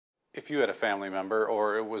If you had a family member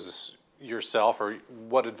or it was yourself, or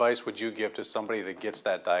what advice would you give to somebody that gets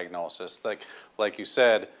that diagnosis? Like you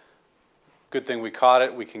said, good thing we caught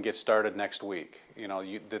it, we can get started next week. You know,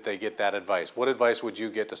 that they get that advice. What advice would you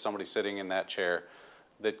get to somebody sitting in that chair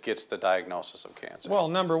that gets the diagnosis of cancer? Well,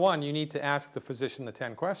 number one, you need to ask the physician the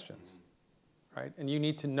 10 questions, right? And you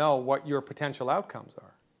need to know what your potential outcomes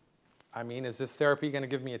are. I mean, is this therapy going to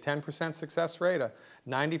give me a 10% success rate, a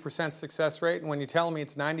 90% success rate? And when you tell me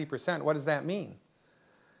it's 90%, what does that mean?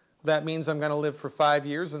 That means I'm going to live for 5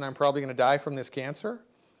 years and I'm probably going to die from this cancer?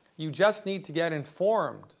 You just need to get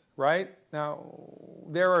informed, right? Now,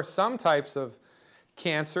 there are some types of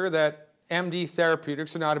cancer that MD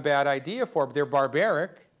therapeutics are not a bad idea for, but they're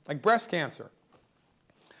barbaric, like breast cancer.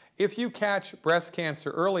 If you catch breast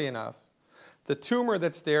cancer early enough, the tumor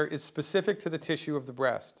that's there is specific to the tissue of the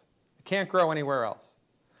breast. It can't grow anywhere else.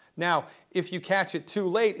 Now, if you catch it too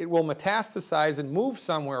late, it will metastasize and move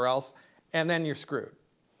somewhere else, and then you're screwed.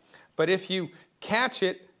 But if you catch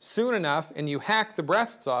it soon enough and you hack the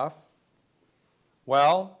breasts off,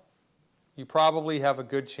 well, you probably have a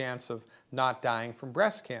good chance of not dying from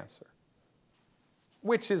breast cancer.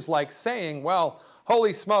 Which is like saying, well,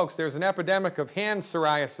 holy smokes, there's an epidemic of hand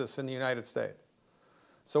psoriasis in the United States.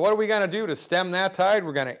 So what are we going to do to stem that tide?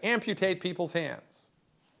 We're going to amputate people's hands.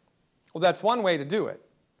 Well, that's one way to do it.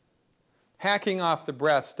 Hacking off the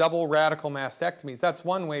breast, double radical mastectomies, that's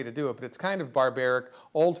one way to do it, but it's kind of barbaric,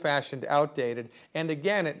 old-fashioned, outdated, and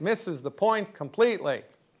again, it misses the point completely.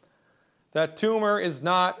 That tumor is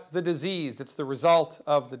not the disease, it's the result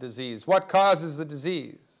of the disease. What causes the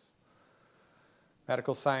disease?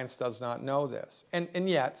 Medical science does not know this. And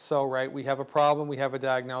yet, so right, we have a problem, we have a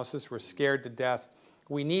diagnosis, we're scared to death.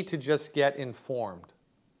 We need to just get informed.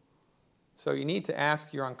 So you need to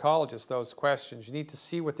ask your oncologist those questions. You need to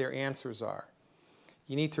see what their answers are.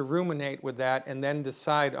 You need to ruminate with that and then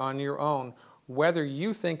decide on your own whether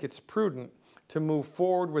you think it's prudent to move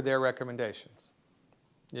forward with their recommendations.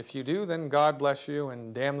 If you do, then God bless you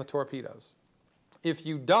and damn the torpedoes. If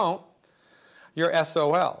you don't, you're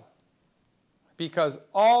SOL. Because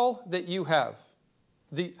all that you have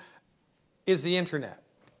is the internet.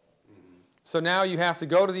 So now you have to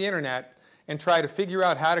go to the internet and try to figure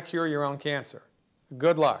out how to cure your own cancer.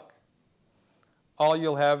 Good luck. All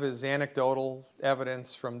you'll have is anecdotal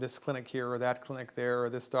evidence from this clinic here or that clinic there or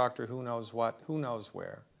this doctor who knows what, who knows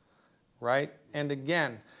where, right? And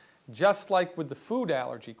again, just like with the food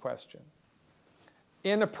allergy question,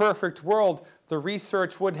 in a perfect world, the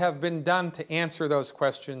research would have been done to answer those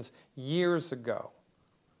questions years ago.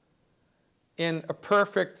 In a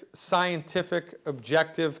perfect scientific,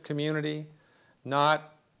 objective community,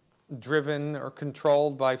 not driven or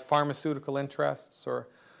controlled by pharmaceutical interests or,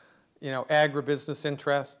 agribusiness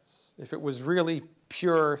interests. If it was really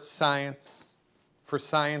pure science, for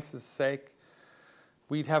science's sake,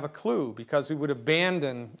 we'd have a clue because we would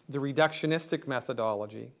abandon the reductionistic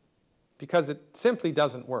methodology because it simply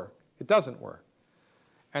doesn't work. It doesn't work.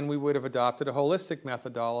 And we would have adopted a holistic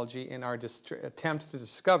methodology in our attempts to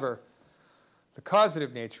discover the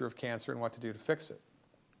causative nature of cancer and what to do to fix it.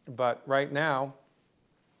 But right now,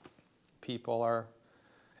 people are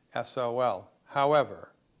SOL. However,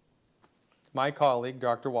 my colleague,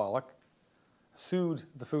 Dr. Wallach, sued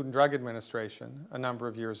the Food and Drug Administration a number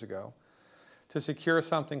of years ago to secure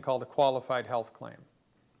something called a qualified health claim.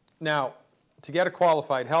 Now, to get a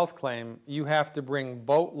qualified health claim, you have to bring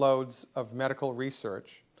boatloads of medical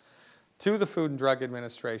research to the Food and Drug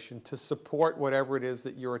Administration to support whatever it is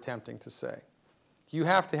that you're attempting to say. You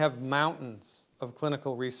have to have mountains of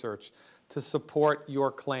clinical research to support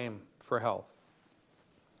your claim for health.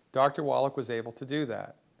 Dr. Wallach was able to do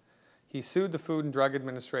that. He sued the Food and Drug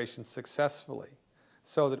Administration successfully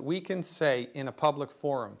so that we can say in a public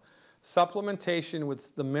forum, supplementation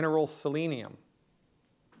with the mineral selenium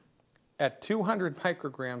at 200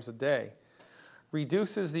 micrograms a day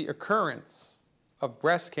reduces the occurrence of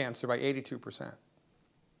breast cancer by 82%,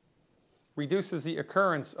 reduces the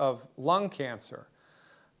occurrence of lung cancer,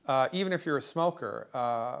 even if you're a smoker,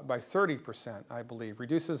 by 30%, I believe,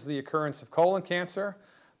 reduces the occurrence of colon cancer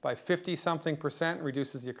by 50-something%,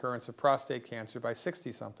 reduces the occurrence of prostate cancer by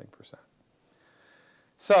 60-something%.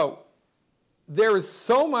 So there is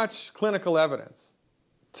so much clinical evidence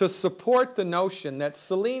to support the notion that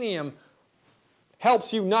selenium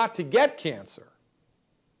helps you not to get cancer.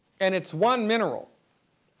 And it's one mineral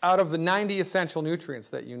out of the 90 essential nutrients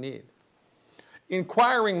that you need.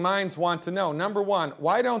 Inquiring minds want to know, number one,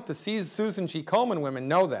 why don't the Susan G. Komen women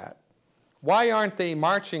know that? Why aren't they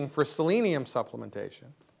marching for selenium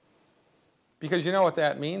supplementation? Because you know what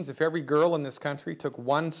that means? If every girl in this country took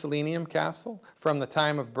one selenium capsule from the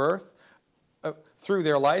time of birth, through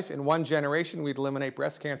their life, in one generation, we'd eliminate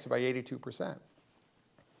breast cancer by 82%.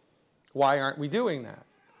 Why aren't we doing that?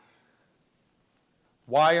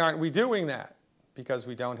 Why aren't we doing that? Because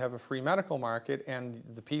we don't have a free medical market, and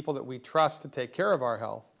the people that we trust to take care of our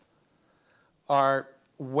health are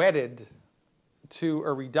wedded to a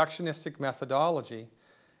reductionistic methodology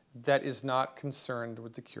that is not concerned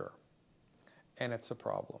with the cure. And it's a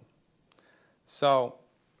problem. So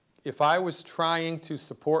if I was trying to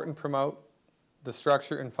support and promote the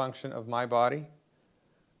structure and function of my body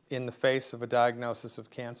in the face of a diagnosis of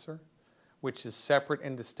cancer, which is separate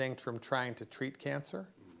and distinct from trying to treat cancer,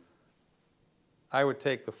 I would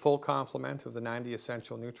take the full complement of the 90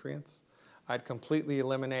 essential nutrients. I'd completely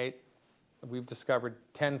eliminate, we've discovered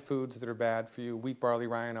 10 foods that are bad for you: wheat, barley,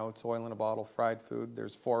 rye, and oats, oil in a bottle, fried food.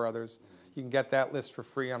 There's 4 others. You can get that list for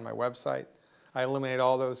free on my website. I eliminate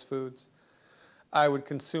all those foods. I would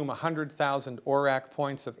consume 100,000 ORAC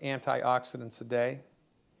points of antioxidants a day.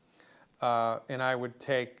 And I would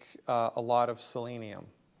take a lot of selenium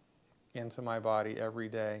into my body every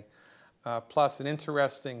day. Plus an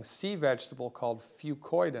interesting sea vegetable called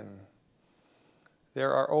fucoidan.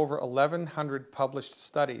 There are over 1,100 published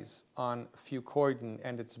studies on fucoidan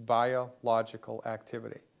and its biological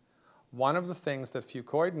activity. One of the things that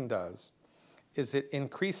fucoidan does is it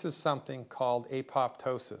increases something called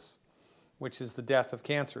apoptosis, which is the death of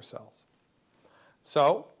cancer cells.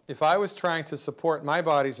 So if I was trying to support my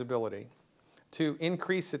body's ability to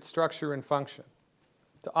increase its structure and function,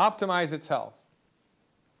 to optimize its health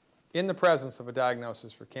in the presence of a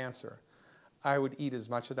diagnosis for cancer, I would eat as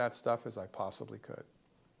much of that stuff as I possibly could.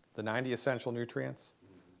 The 90 essential nutrients,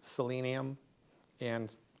 selenium,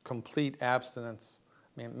 and complete abstinence.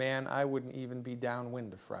 I mean, man, I wouldn't even be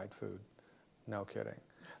downwind of fried food. No kidding.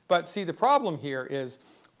 But see, the problem here is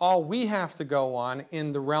all we have to go on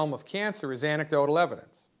in the realm of cancer is anecdotal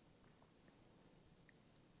evidence,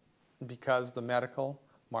 because the medical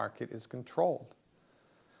market is controlled.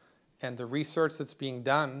 And the research that's being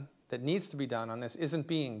done, that needs to be done on this, isn't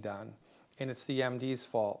being done, and it's the MD's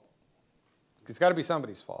fault. It's got to be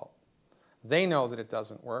somebody's fault. They know that it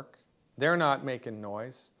doesn't work. They're not making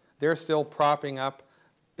noise. They're still propping up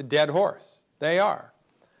a dead horse. They are.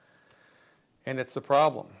 And it's a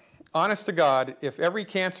problem. Honest to God, if every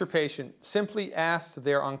cancer patient simply asked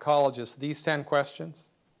their oncologist these 10 questions,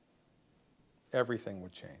 everything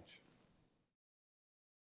would change.